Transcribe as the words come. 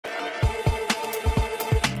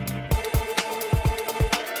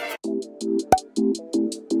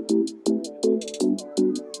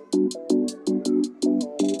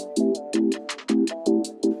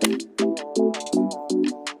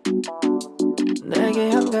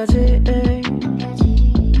가지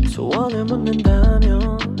소원을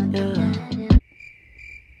묻는다면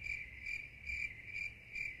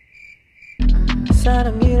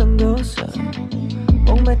사랑이란 것을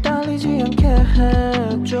목매달리지 않게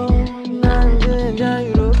해줘 난 그냥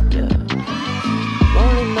자유롭게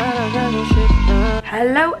멀리 날아가고 싶어.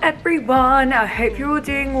 Hello everyone, I hope you're all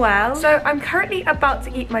doing well. So I'm currently about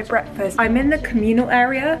to eat my breakfast. I'm in the communal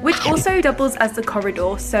area, which also doubles as the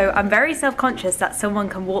corridor, so I'm very self-conscious that someone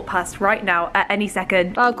can walk past right now at any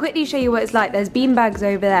second. I'll quickly show you what it's like. There's beanbags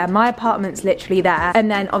over there, my apartment's literally there, and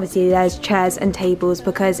then obviously there's chairs and tables,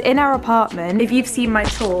 because in our apartment, if you've seen my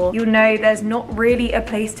tour, you'll know there's not really a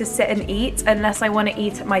place to sit and eat unless I want to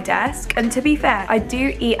eat at my desk. And to be fair, I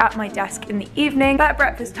do eat at my desk in the evening, but at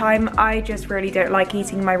breakfast time I just really don't like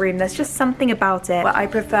eating in my room. There's just something about it where I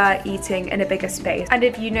prefer eating in a bigger space. And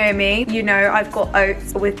if you know me, you know I've got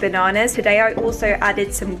oats with bananas. Today I also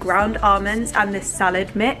added some ground almonds and this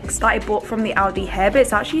salad mix that I bought from the Aldi here, but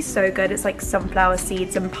it's actually so good. It's like sunflower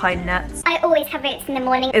seeds and pine nuts. I always have oats in the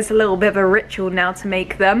morning. It's a little bit of a ritual now to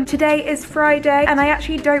make them. Today is Friday and I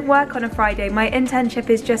actually don't work on a Friday. My internship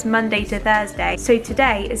is just Monday to Thursday. So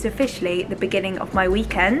today is officially the beginning of my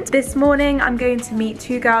weekend. This morning I'm going to meet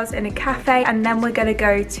two girls in a cafe, and then we're going to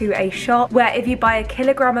go to a shop where if you buy a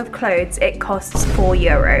kilogram of clothes it costs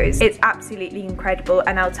 €4. It's absolutely incredible,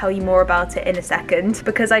 and I'll tell you more about it in a second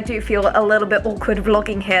because I do feel a little bit awkward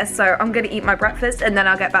vlogging here. So I'm going to eat my breakfast and then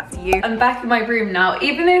I'll get back to you. I'm back in my room now.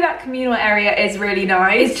 Even though that communal area is really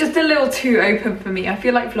nice, it's just a little too open for me. I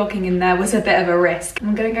feel like vlogging in there was a bit of a risk.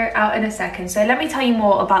 I'm going to go out in a second, so let me tell you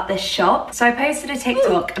more about this shop. So I posted a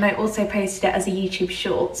TikTok and I also posted it as a YouTube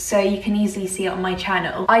short, so you can easily see it on my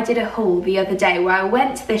channel. I did a haul the other day where I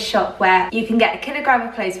went to this shop where you can get a kilogram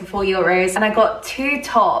of clothes for €4, and I got two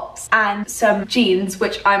tops and some jeans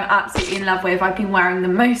which I'm absolutely in love with. I've been wearing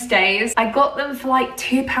them most days. I got them for like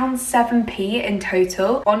 £2.07 in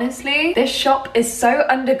total. Honestly, this shop is so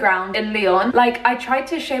underground in Lyon. Like, I tried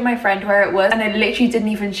to show my friend where it was and it literally didn't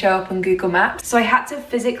even show up on Google Maps, so I had to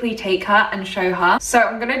physically take her and show her. So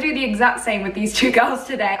I'm gonna do the exact same with these two girls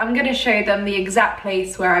today. I'm gonna show them the exact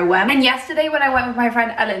place where I went. And yesterday when I went with my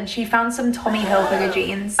friend Ellen, she found some Tommy Hilfiger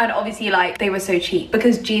jeans, and obviously like they were so cheap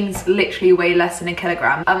because jeans literally weigh less than a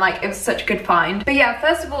kilogram, and like it was such a good find. But yeah,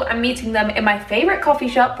 first of all I'm meeting them in my favorite coffee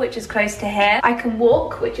shop, which is close to here. I can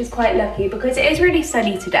walk, which is quite lucky because it is really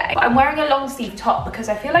sunny today. But I'm wearing a long sleeve top because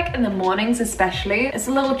I feel like in the mornings especially it's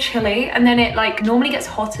a little chilly, and then it like normally gets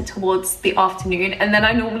hotter towards the afternoon, and then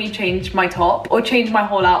I normally change my top or change my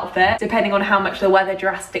whole outfit depending on how much the weather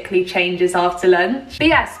drastically changes after lunch. But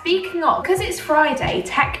yeah, speaking of, because it's Friday,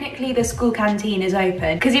 technically the school canteen is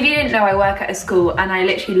open, because if you didn't know I work at a school and I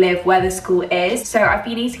literally live where the school is, so I've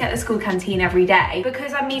been eating at the school canteen every day.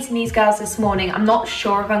 Because I'm meeting these girls this morning, I'm not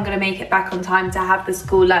sure if I'm going to make it back on time to have the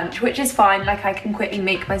school lunch, which is fine. Like, I can quickly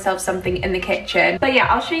make myself something in the kitchen. But yeah,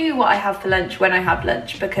 I'll show you what I have for lunch when I have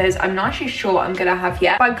lunch, because I'm not actually sure what I'm gonna have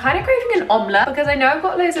yet. But I'm kind of craving an omelette because I know I've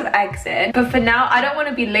got loads of eggs in, but for now I don't want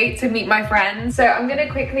to be late to meet my friends, so I'm gonna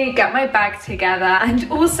quickly get my bag together. And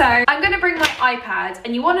also I'm gonna bring my iPad,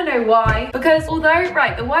 and you want to know why? Because although,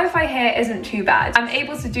 right, the Wi-Fi here isn't too bad, I'm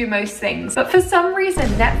able to do most things, but for some reason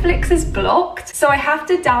Netflix is blocked, so I have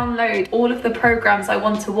to download all of the programs I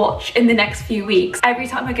want to watch in the next few weeks every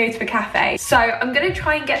time I go to a cafe. So I'm gonna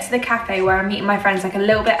try and get to the cafe where I'm meeting my friends like a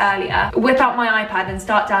little bit earlier, whip out my iPad and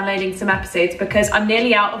start downloading some episodes, because I'm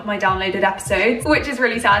nearly out of my downloaded episodes, which is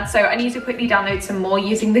really sad. So I need to quickly download some more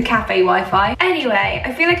using the cafe Wi-Fi. Anyway,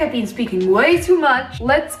 I feel like I've been speaking way too much.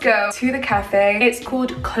 Let's go to the cafe. It's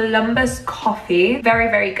called Columbus Coffee. Very,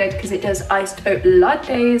 very good because it does iced oat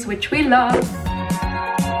lattes, which we love.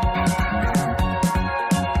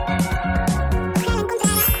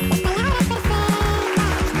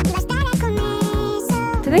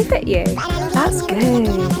 Do they fit you? That's good.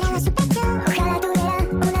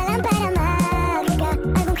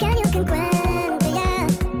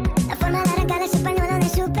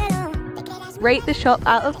 Rate the shop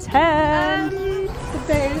out of 10.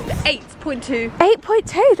 8.2.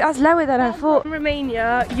 8.2? That's lower than I thought. In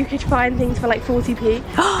Romania, you could find things for like 40p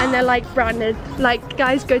and they're like branded. Like,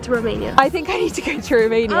 guys, go to Romania. I think I need to go to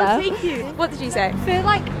Romania. I'll take you. What did you say? For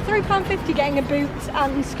like £3.50 getting a boot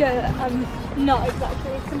and skirt, I'm not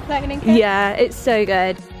exactly complaining. Yeah, it's so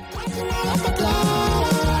good.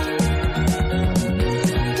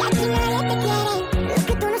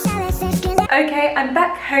 Okay, I'm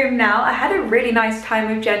back home now. I had a really nice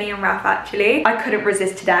time with Jenny and Raph actually. I couldn't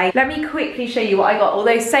resist today. Let me quickly show you what I got.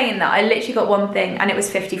 Although saying that, I literally got one thing and it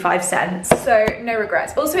was 55 cents. So no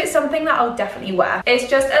regrets. Also, it's something that I'll definitely wear. It's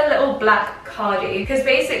just a little black cardi. Because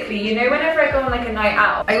basically, you know, whenever I go on like a night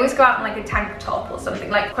out, I always go out in like a tank top or something,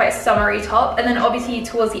 like quite a summery top. And then obviously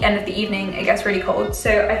towards the end of the evening, it gets really cold.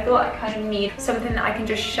 So I thought I kind of need something that I can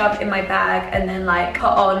just shove in my bag and then like put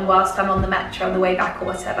on whilst I'm on the metro on the way back or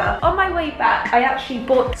whatever. On my way back, I actually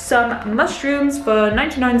bought some mushrooms for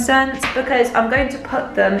 99 cents because I'm going to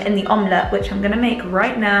put them in the omelette, which I'm gonna make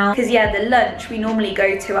right now. Because yeah, the lunch we normally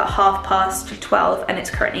go to at 12:30 and it's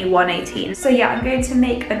currently 1:18. So yeah, I'm going to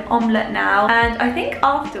make an omelette now. And I think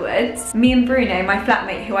afterwards, me and Bruno, my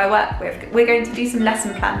flatmate who I work with, we're going to do some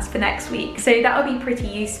lesson plans for next week. So that'll be pretty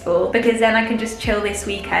useful because then I can just chill this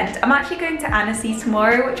weekend. I'm actually going to Annecy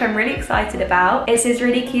tomorrow, which I'm really excited about. It's this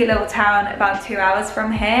really cute little town about 2 hours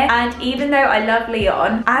from here. And even though I love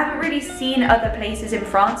Lyon, I haven't really seen other places in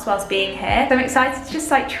France whilst being here. So I'm excited to just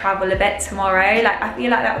like travel a bit tomorrow. Like I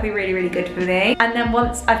feel like that would be really, really good for me. And then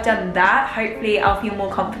once I've done that, hopefully I'll feel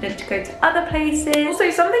more confident to go to other places. Also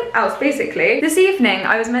something else, basically. This evening,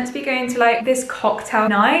 I was meant to be going to like this cocktail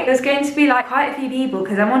night. There's going to be like quite a few people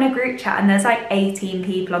because I'm on a group chat and there's like 18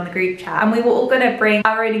 people on the group chat. And we were all gonna bring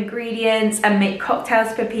our own ingredients and make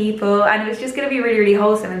cocktails for people. And it was just gonna be really, really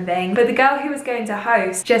wholesome and thing. But the girl who was going to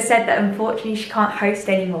host just said that unfortunately she can't host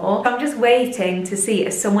anymore. So I'm just waiting to see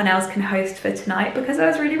if someone else can host for tonight because I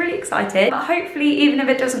was really, really excited. But hopefully, even if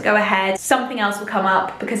it doesn't go ahead, something else will come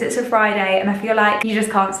up because it's a Friday and I feel like you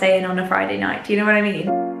just can't stay in on a Friday night. Do you know what I mean?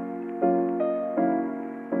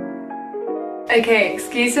 Okay,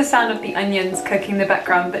 excuse the sound of the onions cooking in the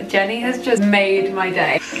background, but Jenny has just made my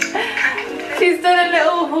day. She's done a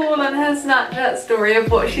little haul on her Snapchat story of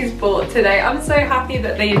what she's bought today. I'm so happy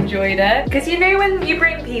that they enjoyed it. Because you know when you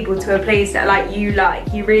bring people to a place that like,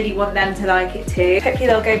 you really want them to like it too. Hopefully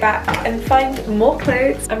they'll go back and find more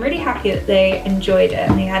clothes. I'm really happy that they enjoyed it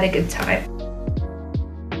and they had a good time.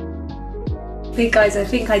 Hey guys, I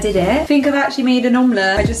think I did it. I think I've actually made an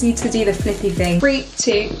omelette. I just need to do the flippy thing. 3,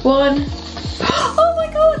 2, 1. Oh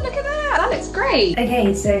my god, look at that! That looks great.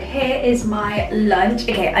 Okay, so here is my lunch.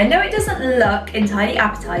 Okay, I know it doesn't look entirely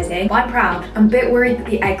appetizing, but I'm proud. I'm a bit worried that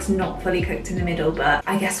the egg's not fully cooked in the middle, but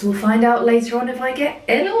I guess we'll find out later on if I get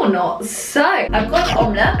in or not. So, I've got an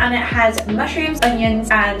omelette and it has mushrooms, onions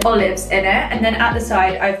and olives in it. And then at the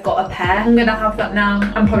side, I've got a pear. I'm gonna have that now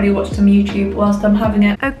and probably watch some YouTube whilst I'm having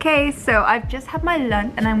it. Okay, so I've just had my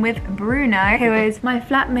lunch and I'm with Bruno, who is my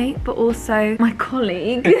flatmate, but also my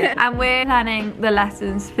colleague. And we're planning the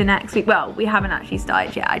lessons for next week. Well, we haven't actually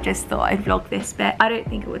started yet. I just thought I'd vlog this bit. I don't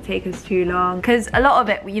think it would take us too long because a lot of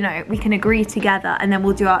it, you know, we can agree together and then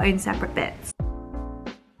we'll do our own separate bits.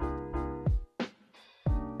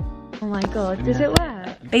 Oh my god, does it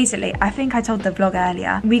work? Basically, I think I told the vlog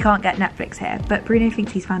earlier, we can't get Netflix here, but Bruno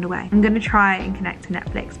thinks he's found a way. I'm gonna try and connect to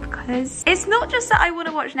Netflix because it's not just that I want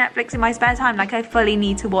to watch Netflix in my spare time, like I fully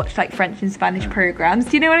need to watch like French and Spanish programs.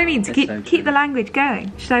 Do you know what I mean? To keep the language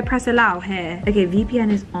going. Should I press allow here? Okay,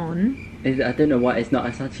 VPN is on. I don't know why it's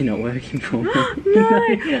actually not working for me.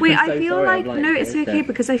 No, wait, I feel sorry, like, no, it's okay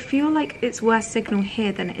because I feel like it's worse signal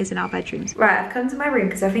here than it is in our bedrooms. Right, I've come to my room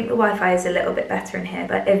because I think the Wi-Fi is a little bit better in here,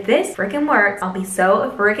 but if this freaking works, I'll be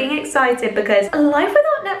so freaking excited because a life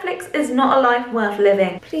without Netflix is not a life worth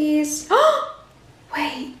living. Please.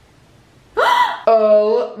 Wait.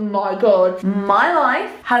 Oh my god, my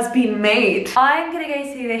life has been made. I'm gonna go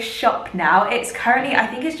to this shop now. It's currently, I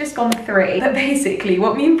think it's just gone 3, but basically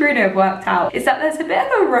what me and Bruno have worked out is that there's a bit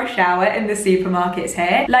of a rush hour in the supermarkets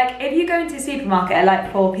here. Like if you go into a supermarket at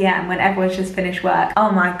like 4 PM when everyone's just finished work, oh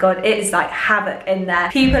my god, it is like havoc in there.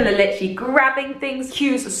 People are literally grabbing things,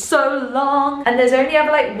 queues are so long, and there's only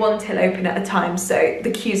ever like 1 till open at a time, so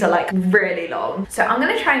the queues are like really long. So I'm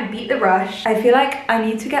gonna try and beat the rush. I feel like I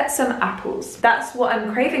need to get some apples. That's what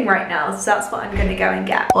I'm craving right now, so that's what I'm gonna go and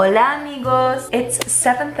get. Hola amigos, it's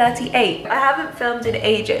 7:38. I haven't filmed in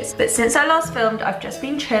ages, but since I last filmed, I've just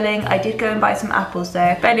been chilling. I did go and buy some apples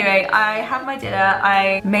though. But anyway, I had my dinner,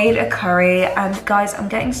 I made a curry, and guys, I'm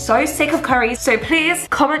getting so sick of curries, so please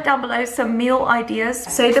comment down below some meal ideas.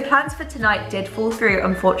 So the plans for tonight did fall through,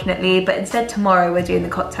 unfortunately, but instead tomorrow we're doing the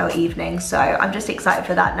cocktail evening, so I'm just excited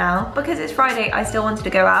for that now. Because it's Friday, I still wanted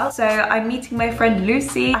to go out, so I'm meeting my friend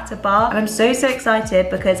Lucy at a bar. and I'm so excited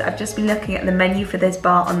because I've just been looking at the menu for this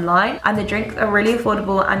bar online and the drinks are really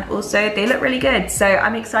affordable and also they look really good, so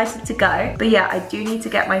I'm excited to go. But yeah, I do need to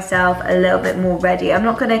get myself a little bit more ready. I'm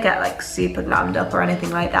not gonna get like super glammed up or anything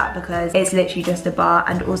like that because it's literally just a bar,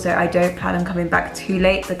 and also I don't plan on coming back too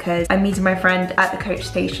late because I'm meeting my friend at the coach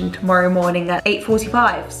station tomorrow morning at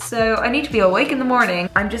 8:45, so I need to be awake in the morning.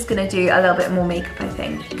 I'm just gonna do a little bit more makeup, I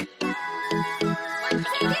think.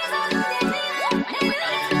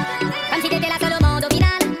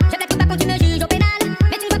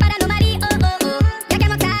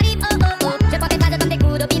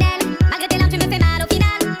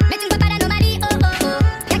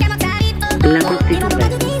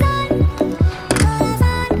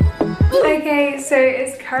 So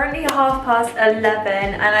it's currently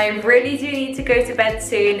 11:30 and I really do need to go to bed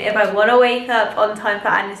soon if I want to wake up on time for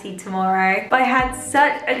Annecy tomorrow. But I had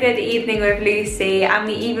such a good evening with Lucy and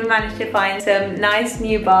we even managed to find some nice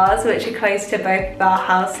new bars which are close to both of our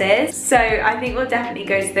houses. So I think we'll definitely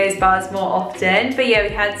go to those bars more often. But yeah, we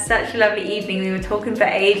had such a lovely evening. We were talking for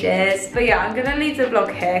ages. But yeah, I'm gonna leave the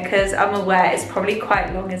vlog here because I'm aware it's probably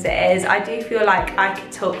quite long as it is. I do feel like I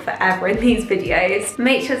could talk forever in these videos.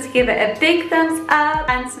 Make sure to give it a big thumbs up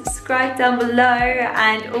and subscribe down below,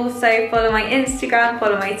 and also follow my Instagram,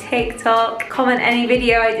 follow my TikTok, comment any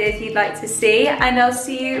video ideas you'd like to see, and I'll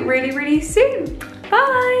see you really soon.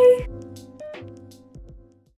 Bye!